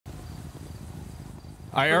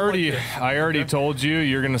I already told you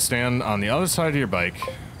you're gonna stand on the other side of your bike.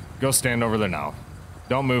 Go stand over there now.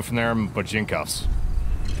 Don't move from there. I'm gonna put you in cuffs.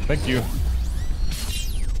 Thank you.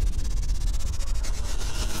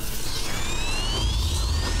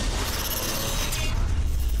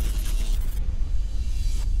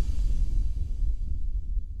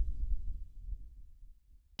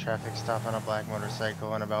 Traffic stop on a black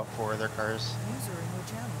motorcycle and about 4 other cars. User in your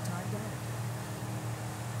channel timed out.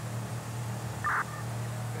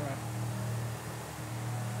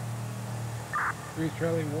 Three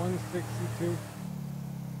trailing 162.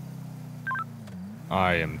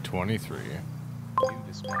 I am 23. New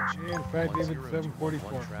dispatch. And 5 David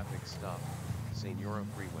 744. Traffic stop. Senora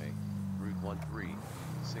Freeway. Route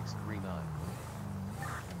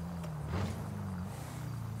 13639.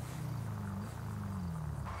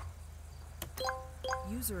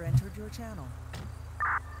 User entered your channel.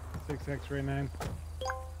 6 X-ray 9.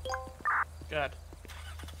 Good.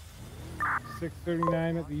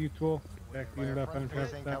 639 at the U-tool. Back the unit up on the traffic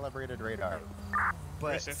Facing stop. calibrated radar.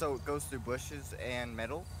 But So it goes through bushes and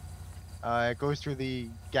middle? It goes through the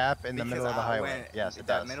gap in the middle of the highway. Yes, it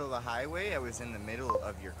does. That middle of the highway, I was in the middle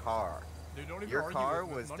of your car. Dude, don't even Your argue car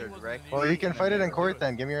with was money wasn't direct. an Well, issue. you can fight it in court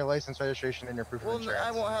then. Give me your license, registration, and your proof of Well, insurance.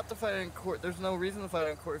 I won't have to fight it in court. There's no reason to fight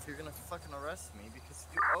it in court if you're gonna fucking arrest me because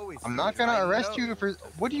you always. I'm not gonna arrest you for.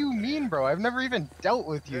 What do you mean, bro? I've never even dealt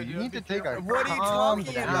with you. You need to take a. What are you calm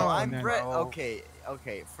talking down, about? I'm down. Brett.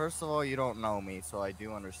 Okay. First of all, you don't know me, so I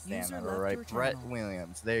do understand User that. left All right, your Brett channel.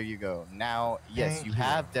 Williams. There you go. Now, yes, Thank you you.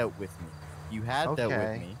 have dealt with me. You have dealt with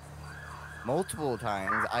Okay. me multiple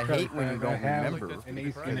times. I Traffic hate when you stop. don't I have remember. an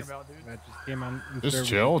ace unit that just came on. in Just service.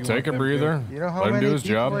 chill. If you Take want a them breather. You know how Let him many do his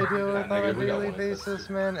people job. I deal with on a we got daily one. basis,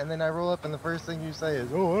 man? And then I roll up and the first thing you say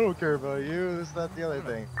is, "Oh, I don't care about you. This, that, the other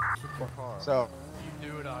thing." So, You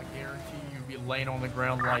do it, I guarantee you'll be laying on the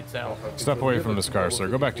ground, lights out. Step away from this car, sir.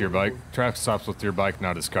 Go back to your bike. Traffic stops with your bike,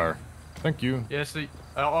 not his car. Thank you. Yes, the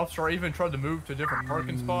officer even tried to move to a different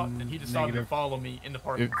parking spot, and he decided Negative. to follow me in the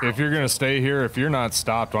parking spot. If you're gonna stay here, if you're not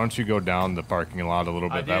stopped, why don't you go down the parking lot a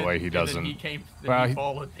little I bit? That did, way he and then doesn't. He came. Then Well, he he-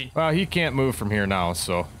 followed me. Well, he can't move from here now,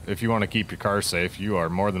 so if you want to keep your car safe, you are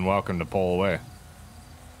more than welcome to pull away.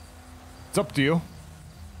 It's up to you.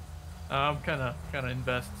 I'm kind of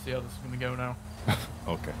invested to see how this is gonna go now.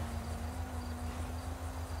 Okay.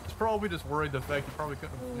 He's probably just worried the fact he probably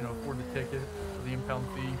couldn't, afford the ticket, or the impound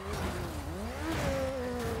fee.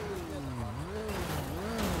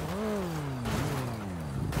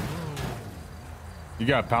 You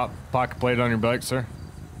got a pocket plate on your bike, sir?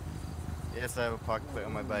 Yes, I have a pocket plate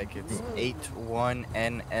on my bike. It's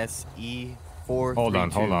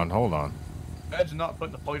 81NSE432. Hold on. Imagine not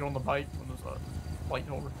putting the plate on the bike when there's a plate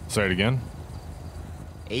holder. Say it again.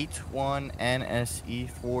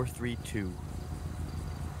 81NSE432.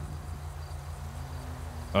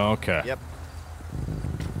 Okay. Yep.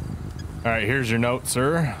 All right, here's your note,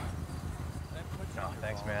 sir. oh,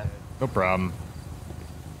 thanks, man. No problem.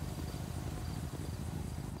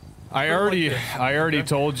 I already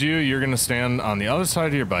told you you're gonna stand on the other side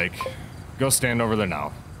of your bike. Go stand over there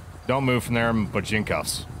now. Don't move from there. I'm gonna put you in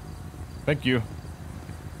cuffs. Thank you.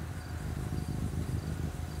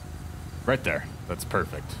 Right there. That's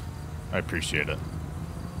perfect. I appreciate it.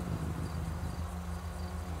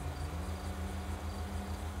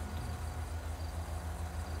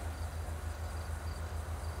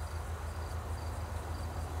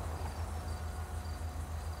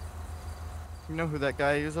 You know who that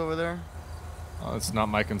guy is over there? Oh, it's not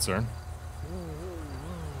my concern.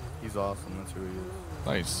 He's awesome. That's who he is.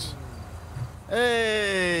 Nice.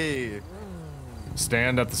 Hey!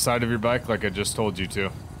 Stand at the side of your bike like I just told you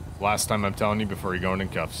to. Last time I'm telling you before you're going in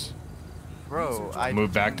cuffs. Bro, I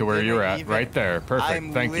Move back to where you're at. even- Right there. Perfect.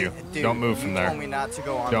 I'm Thank you. Dude, Don't move from you there. told me not to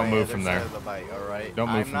go on Don't my move other from side there. of the bike, all right? Don't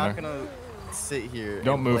move from I'm there. not gonna sit here.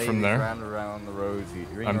 Don't and move play from these there. Round around the rosy.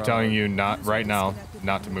 I'm telling you not right now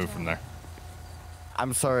not to move from there.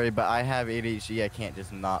 I'm sorry, but I have ADHD. I can't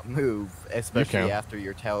just not move, especially can. after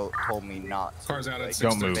you told me not to. Car's out at Like,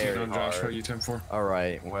 Don't move. 6:13 on very Joshua, hard. U-10-4. All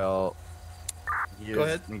right, well. Go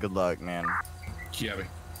ahead. Good luck, man. Kiabi.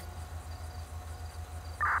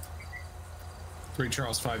 3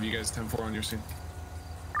 Charles 5, you guys 10-4 on your scene.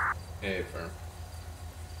 Hey, firm.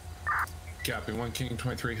 Copy. 1 King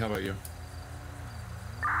 23, how about you?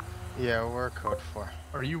 Yeah, we're code 4.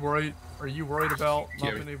 Are you worried? Are you worried about not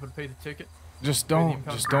Yeah. being able to pay the ticket? Just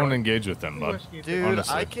don't engage with them, bud. Dude,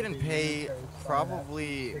 Honestly. I can pay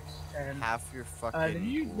probably half your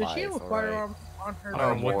fucking Did she have a life, firearm on her? I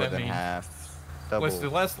don't know what more that than means. half. Double,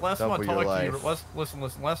 Listen, last time I double your talked to you, life. listen.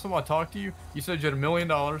 Last time I talked to you, you said you had $1 million.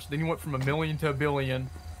 Then you went from $1 million to $1 billion.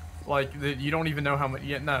 Like you don't even know how much.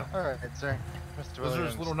 Yeah, no. All right, sir. Mr. Those are Williams.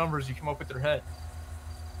 just little numbers you come up with your head.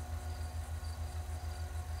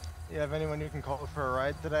 You have anyone you can call for a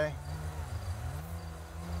ride today?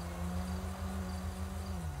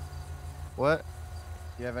 What?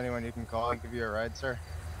 You have anyone you can call and give you a ride, sir?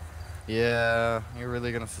 Yeah, you're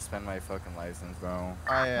really gonna suspend my fucking license, bro.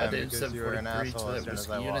 I am, did because you were an 743 asshole to as that soon as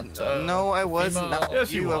I whiskey walked unit, up. No, I wasn't. female- Not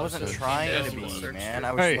Yes, you you. I was, wasn't sir. trying Yes, to you was, be, sir. man.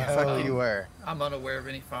 I was Hey. The fuck fucking. you were. I'm unaware of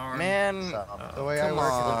any firearm. Man, So, the way I come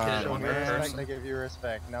work on, is to show me man. respect, I give you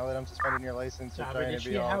respect. Now that I'm suspending your license, you're Nah, but trying did to she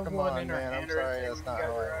be all, have come one on, in her man, I'm hand or sorry, anything that's when not you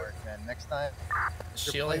how got I her work, man. Next time, She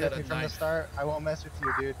if you only play had with a me from the knife. start, I won't mess with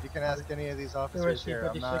you, dude. You can ask any of these officers here.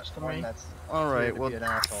 I'm not 56 to one me. that's all here right, to well, be an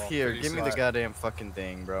asshole. here, give me the But- goddamn fucking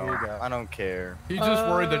thing, bro. Here you go. I don't care. He's just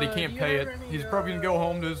worried that he do can't you pay have it. any, He's probably gonna go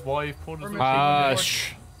home to his wife, pull his little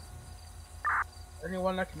Hush.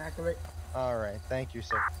 Anyone that can activate? All right, thank you,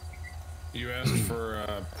 sir. You asked for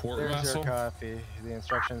a port There's vessel? your coffee. The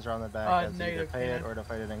instructions are on the back as to either negative, pay it can I? or to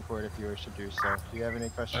fight it in court if you wish to do so. Do you have any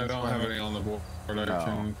questions? I don't for have me? any on the board. I No.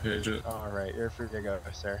 can page it. All right, you're free to go,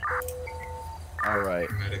 sir. All right.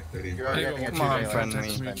 You are getting a Come on, 2-day friendly.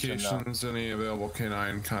 license suspension, though. Communications, any available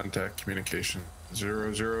canine contact communication.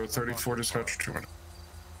 0034 dispatch 200.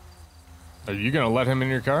 Are you gonna let him in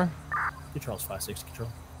your car? Control's 560 control.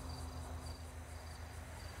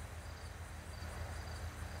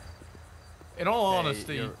 In all Hey,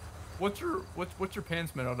 honesty, you're- what's your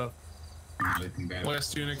pants made out of?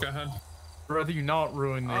 Last unit, go ahead. Or rather you not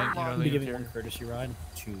ruin the, you know, the interior. courtesy ride.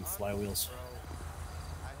 2 flywheels.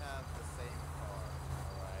 I have the same car.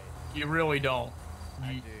 All right. You really don't.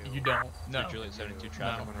 I You, do. you don't. No. Juliet 72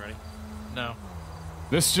 traffic when ready. No.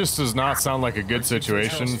 This just does not sound like a good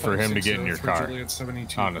situation for him to get in your car. Juliet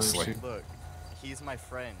 72, Honestly. proceed. Look, he's my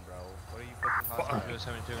friend, bro. What are you fucking talking about?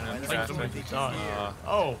 72 Why and does Thanks he so much think for he's your time. here?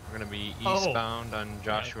 Oh, We're gonna be Oh. eastbound on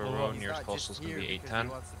Joshua hold Road, on. He's nearest not postal's just gonna be here because he 810.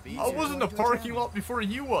 wants to be I here. was in the parking lot before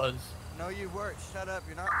you was. No, you weren't. Shut up.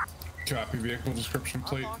 You're not. Copy vehicle description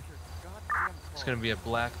plate. Unlock your goddamn It's car. gonna be a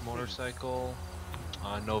black motorcycle,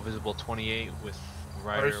 no visible 28 with Are you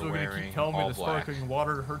rider still gonna wearing keep telling me all the black. sparkling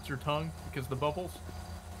water hurts your tongue because of the bubbles?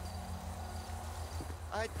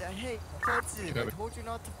 Hey, that's it. I Copy. told you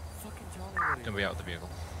not to fucking tell anybody. Gonna be out with the vehicle.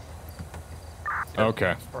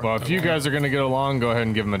 Okay. Well, if you guys are gonna get along, go ahead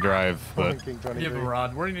and give him a drive. But King Give 23. him a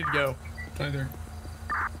rod. Where do you need to go? Hi there.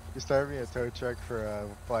 You start me a tow truck for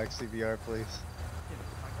black CBR, please.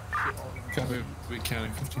 Copy. We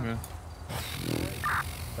counting 50 man.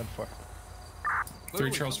 10-4.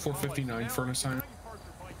 3 Charles 459 furnace iron.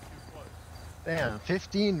 Damn,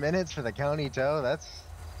 15 minutes for the county tow? That's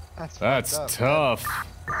that's fucked up, tough.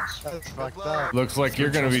 man. That's fucked up. Looks like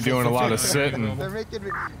you're gonna be doing a lot of sitting. They're making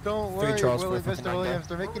me, don't worry, Charles Willie, 459 Mr. Williams,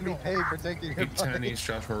 they're making me pay for taking your 810 money. East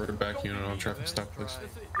Joshua Road back unit on traffic stop, please.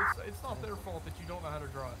 It's not their fault that you don't know how to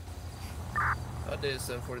drive. I did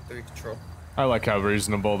 743 control. I like how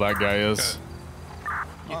reasonable that guy is.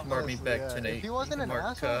 You can mark me Honestly, back yeah. 10 If he wasn't you an can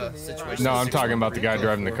mark, asshole, then yeah. situation No, I'm talking about the guy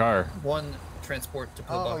driving the car. 1 transport to Oh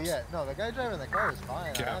pillbox. yeah, no, the guy driving the car is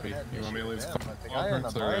fine. I Copy. haven't had an You want me issue to with leave him, the but the car guy on the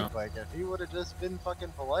clear bike, out? like, if he would have just been fucking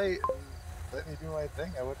polite and let me do my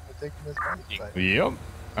thing, I wouldn't have taken his bike. But Yep. All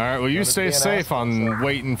right. Well, you Gotta stay be an safe asshole, on so-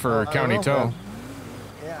 waiting for I county will, tow. man.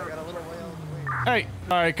 Yeah, I got a little way on the way.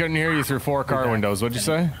 Hey. I couldn't hear you through 4 car windows. What'd you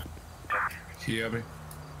say? Yeah,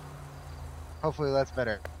 Hopefully that's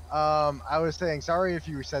better. I was saying, sorry if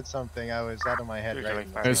you said something, I was out of my head right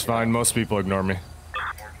now. It's fine. Most people ignore me.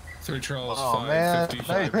 3 Charles Oh man,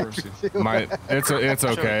 555 proceed. It's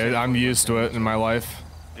okay. I'm used to it in my life.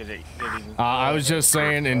 I was just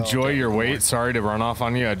saying, enjoy your wait. Sorry to run off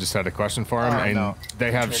on you. I just had a question for him, and no.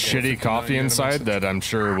 they have shitty coffee inside that I'm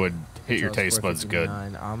sure would hit your taste buds good.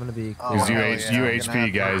 I'm gonna be. Because hell yeah, I'm gonna have UHP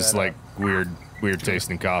to guys look like weird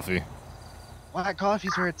tasting coffee. Black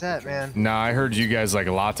coffee's where it's at, man. Nah, I heard you guys like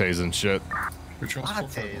lattes and shit. 3 Charles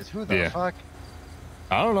Lattes, who the Yeah. fuck?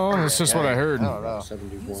 I don't know. That's just what I heard. I don't know.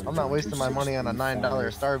 I'm not wasting my money on a $9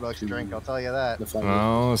 Starbucks drink, I'll tell you that.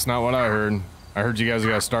 No, that's not what I heard. I heard you guys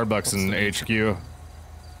got Starbucks in HQ.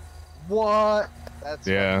 What? That's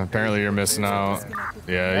Yeah, fucking apparently crazy. you're missing out.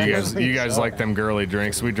 Yeah, you guys like them girly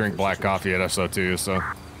drinks. We drink black coffee at SO2, so.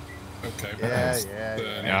 Okay.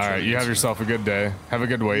 Yeah. All right, you have yourself a good day. Have a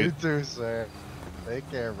good You wait. too, sir. Take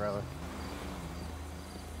care, brother.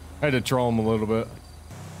 I had to troll him a little bit.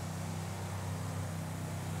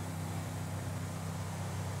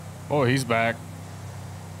 Oh, he's back.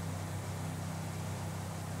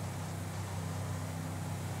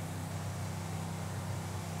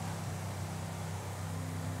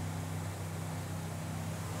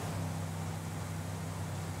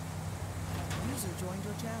 User joined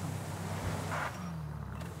your channel.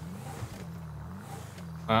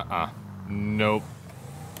 Nope.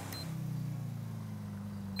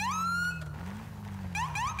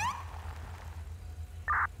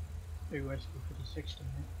 Big Whiskey 56 to me.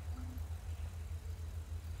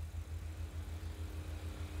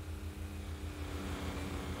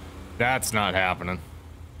 That's not happening.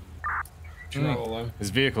 His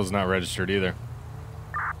vehicle's not registered either.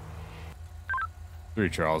 3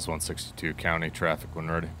 Charles 162 County traffic when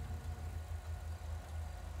ready.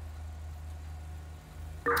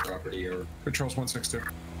 Property or Charles 162.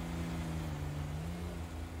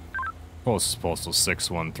 Closest postal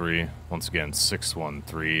 613. Once again,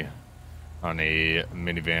 613 on a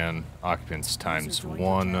minivan. Occupants times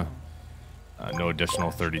 1. No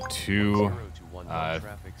additional 32. I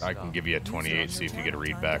can give you a 28, see if you get a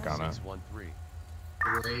read back on it.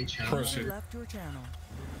 User left your channel.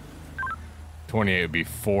 28 would be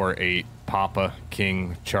 48 Papa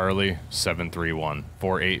King Charlie 731.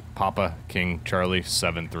 48 Papa King Charlie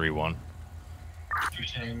 731.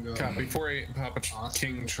 Copy. 48 Papa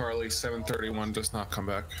King Charlie 731 does not come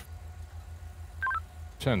back.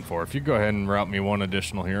 10-4. If you go ahead and route me one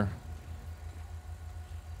additional here.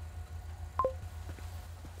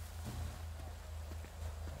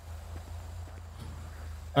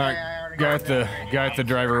 All right, guy at the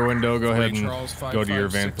driver window, go ahead and go to your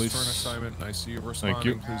van, please. For an assignment. I see you Thank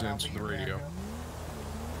you. responding. Please answer the radio.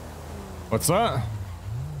 What's that?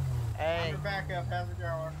 Hey. Back up. How's it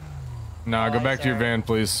going? Nah, go back to your van,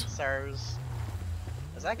 please. Sirs.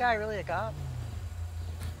 Is that guy really a cop?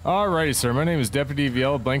 Alrighty, sir. My name is Deputy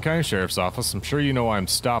VL, Blaine County Sheriff's Office. I'm sure you know why I'm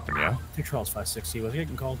stopping you. Hey, Charles 560. Was he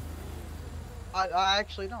getting called? I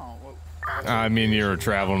actually don't. I mean, you're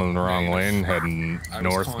traveling in the wrong lane, heading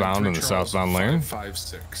northbound in the southbound lane.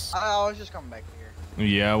 556. I was just coming back here.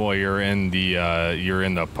 Yeah, well, you're in the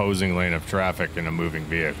opposing lane of traffic in a moving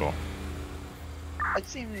vehicle. It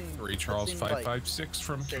seemed 3 Charles 556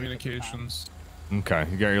 from communications. Okay,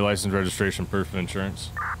 you got your license, registration, proof of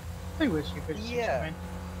insurance. Big Whiskey 56 Yeah.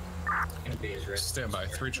 Stand by.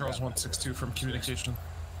 3 Charles 162 from communication.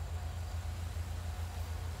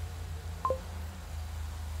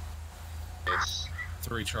 Yes.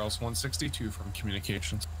 3 Charles 162 from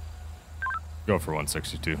communications. Go for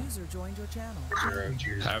 162. User joined your channel.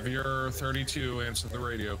 Have your 32 answer the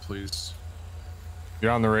radio, please.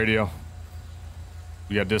 You're on the radio.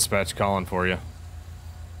 We got dispatch calling for you.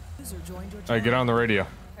 User joined your All right, get on the radio.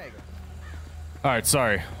 There you go. All right,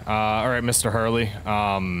 sorry. All right, Mr. Harley.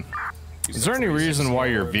 Is there any reason why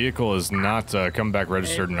your vehicle is not coming back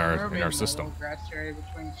registered in our system?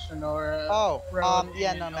 Oh,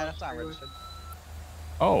 yeah, no, man, it's not registered.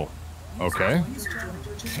 Oh, okay.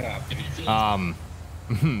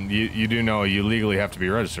 You do know you legally have to be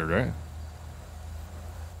registered, right?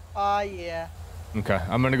 Yeah. Okay,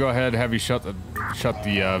 I'm gonna go ahead and have you shut the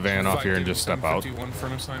van off here and just step out. 51 for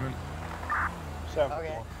an assignment.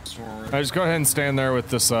 Okay. Just go ahead and stand there with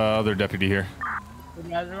this other deputy here. The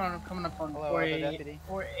guys are coming up on 488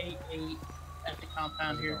 at the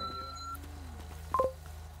compound here.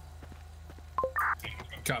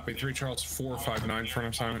 Copy. 3 Charles 459 for an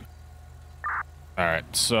assignment. All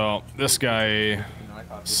right, so this guy,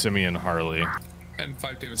 Simeon Harley, And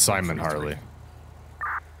 5 David Simon Harley.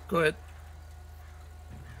 Go ahead.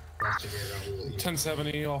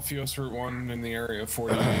 1070 off US Route 1 in the area of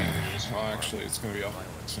 48. Oh, actually, it's going to be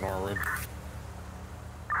off Sonora Road.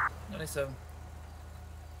 97.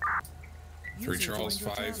 3 Charles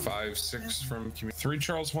 556 from 3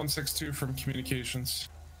 Charles 162 from communications.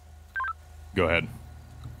 Go ahead.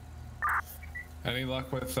 Any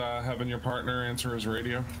luck with having your partner answer his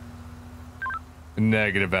radio?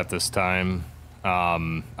 Negative at this time.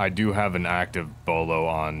 I do have an active bolo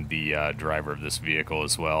on the driver of this vehicle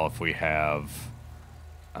as well. If we have,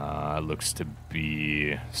 looks to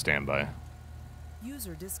be standby.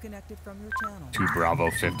 User disconnected from your channel. 2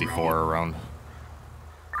 Bravo 54 around.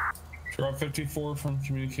 Drop 54 from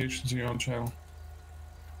communications, you on channel.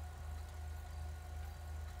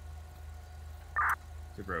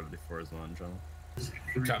 2 Bravo 54 is the one, John.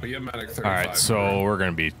 Copy. Yeah, medic 35. All right, so we're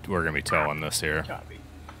gonna be towing this here.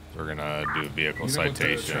 We're gonna do a vehicle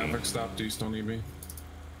citation. Traffic stop. Do you still need me?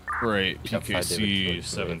 Right, PKC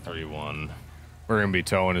 731. We're gonna be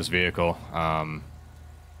towing his vehicle.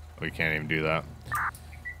 We can't even do that.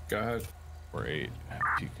 Go ahead. 48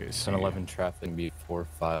 PKC. 1011 traffic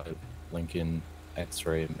B45 Lincoln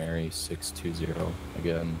X-ray Mary 620.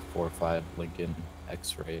 Again, 45 Lincoln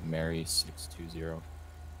X-ray Mary 620.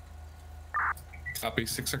 Copy.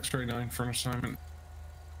 6 X-ray 9 for an assignment.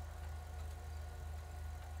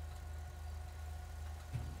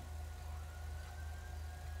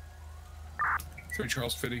 Three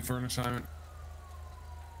Charles 50 for an assignment.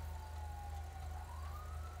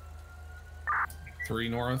 3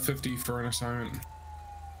 Nora 50 for an assignment.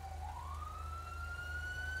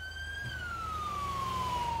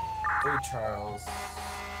 Hey, Charles.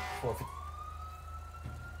 450.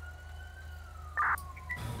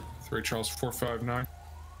 3 Charles 459.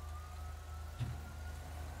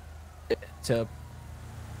 Tip.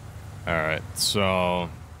 All right, so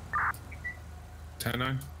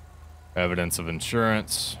 10-9. evidence of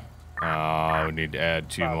insurance. We need to add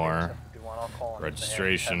 2 more.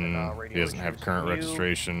 Registration. He doesn't have current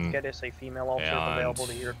registration. Get us a female officer available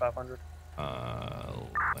to here at 500.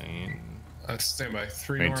 Lane. Stand by.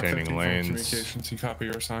 3 Nora 50 Maintaining for lanes. communications. You copy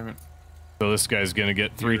your assignment. So this guy's gonna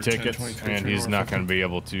get 3 You're 10, tickets, 23, and he's not 50. gonna be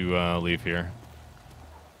able to leave here.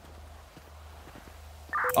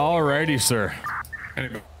 Alrighty, sir.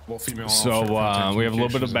 Anyway, well, female So officer, contact we have a little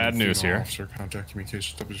bit of communications, bad and news female here. Officer, contact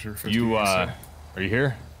communications, W050. You are you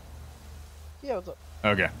here? Yeah, what's up?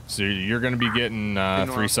 Okay, so you're gonna be getting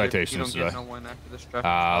 3 citations today.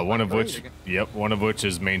 One of which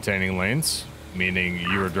is maintaining lanes, meaning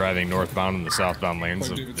you are driving northbound in the southbound lanes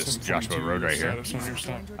of this Joshua Road right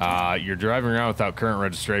here. You're driving around without current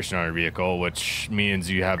registration on your vehicle, which means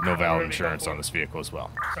you have no valid insurance on this vehicle as well.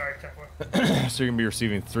 Sorry, So you're gonna be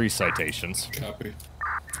receiving 3 citations. Copy.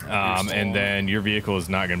 And then your vehicle is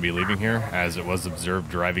not going to be leaving here, as it was observed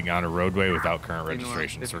driving on a roadway without current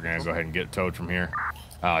registration. So we're going to go ahead and get it towed from here.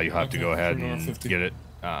 You'll have to go ahead and get it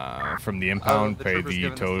from the impound, pay the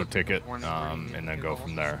tow ticket, and then go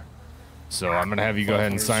from there. So I'm going to have you go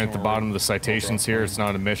ahead and sign at the bottom of the citations here. It's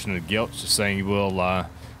not admission of guilt, it's just saying you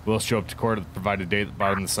will show up to court at the provided date at the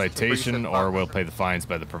bottom of the citation, or will pay the fines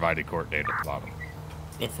by the provided court date at the bottom.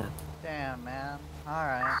 Damn, man.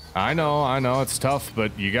 Alright. I know, it's tough,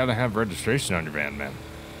 but you gotta have registration on your van, man.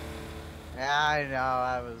 Yeah, I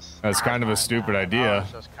know, That's kind of a stupid idea. I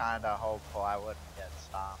was just kind of hopeful I wouldn't get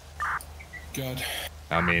stopped. Good.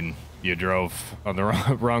 I mean, you drove on the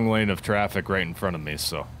wrong lane of traffic right in front of me,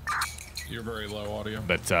 so. You're very low audio.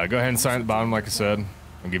 But go ahead and sign at the bottom, like I said.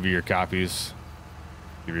 I'll give you your copies.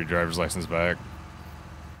 Give your driver's license back.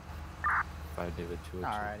 5 David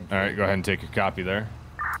 202. Alright, go ahead and take your copy there.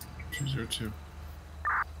 202.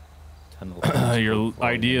 Your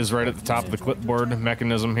ID is right at the top of the clipboard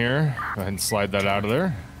mechanism here. Go ahead and slide that out of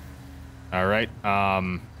there. All right.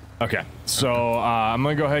 Okay. So I'm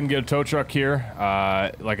gonna go ahead and get a tow truck here.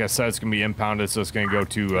 Like I said, it's gonna be impounded, so it's gonna go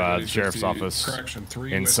to the sheriff's office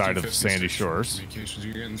inside of Sandy Shores.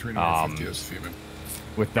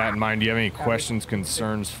 With that in mind, do you have any questions,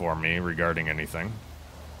 concerns for me regarding anything?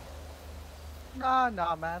 No,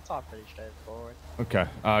 man, it's all pretty straightforward. Okay.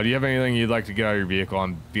 Do you have anything you'd like to get out of your vehicle?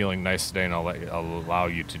 I'm feeling nice today, and I'll allow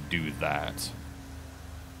you to do that.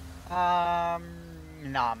 No,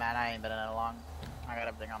 man, I ain't been in it long. I got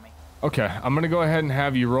everything on me. Okay, I'm gonna go ahead and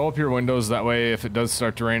have you roll up your windows. That way, if it does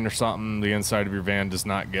start to rain or something, the inside of your van does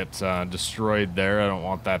not get destroyed there. I don't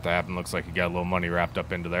want that to happen. Looks like you got a little money wrapped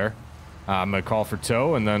up into there. I'm gonna call for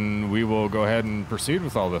tow, and then we will go ahead and proceed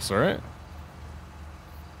with all this, all right?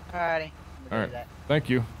 Alrighty. All right, thank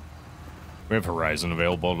you. We have Horizon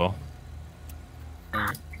available, though.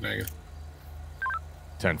 Negative.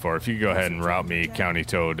 10-4, if you could go ahead and route me county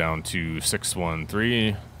tow down to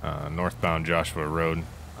 613 northbound Joshua Road.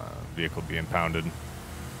 Vehicle be impounded.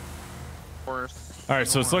 All right,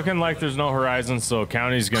 so it's looking like there's no Horizon, so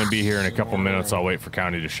county's going to be here in a couple minutes. I'll wait for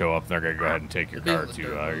county to show up. They're going to go ahead and take your car to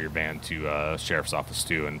your van to sheriff's office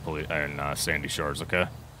too, and Sandy Shores. Okay.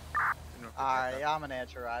 Alright, I'm gonna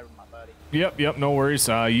answer a ride with my buddy. Yep, no worries.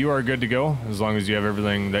 You are good to go as long as you have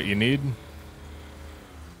everything that you need.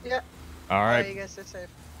 Yep. All right. You guys stay safe.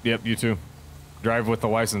 Yep, you too. Drive with the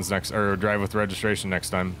license next, or drive with registration next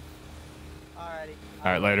time. Alrighty.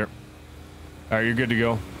 All right, later. All right, you're good to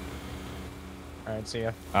go. Alright, see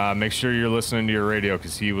ya. Make sure you're listening to your radio,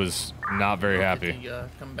 because he was not very happy.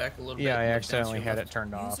 Come back a little bit. Yeah, I accidentally had it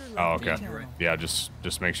turned off. Oh, okay. Yeah, just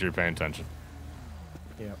make sure you're paying attention.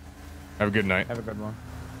 Yep. Have a good night. Have a good one.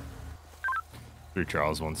 3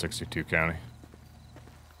 Charles, 162 County.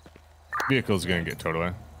 Vehicle's gonna get towed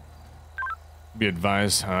away. Be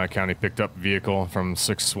advised, county picked up vehicle from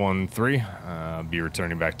 613. Be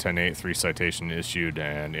returning back 10-8. 3 citation issued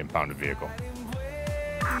and impounded vehicle.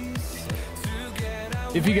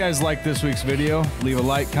 If you guys like this week's video, leave a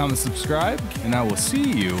like, comment, subscribe, and I will see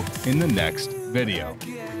you in the next video.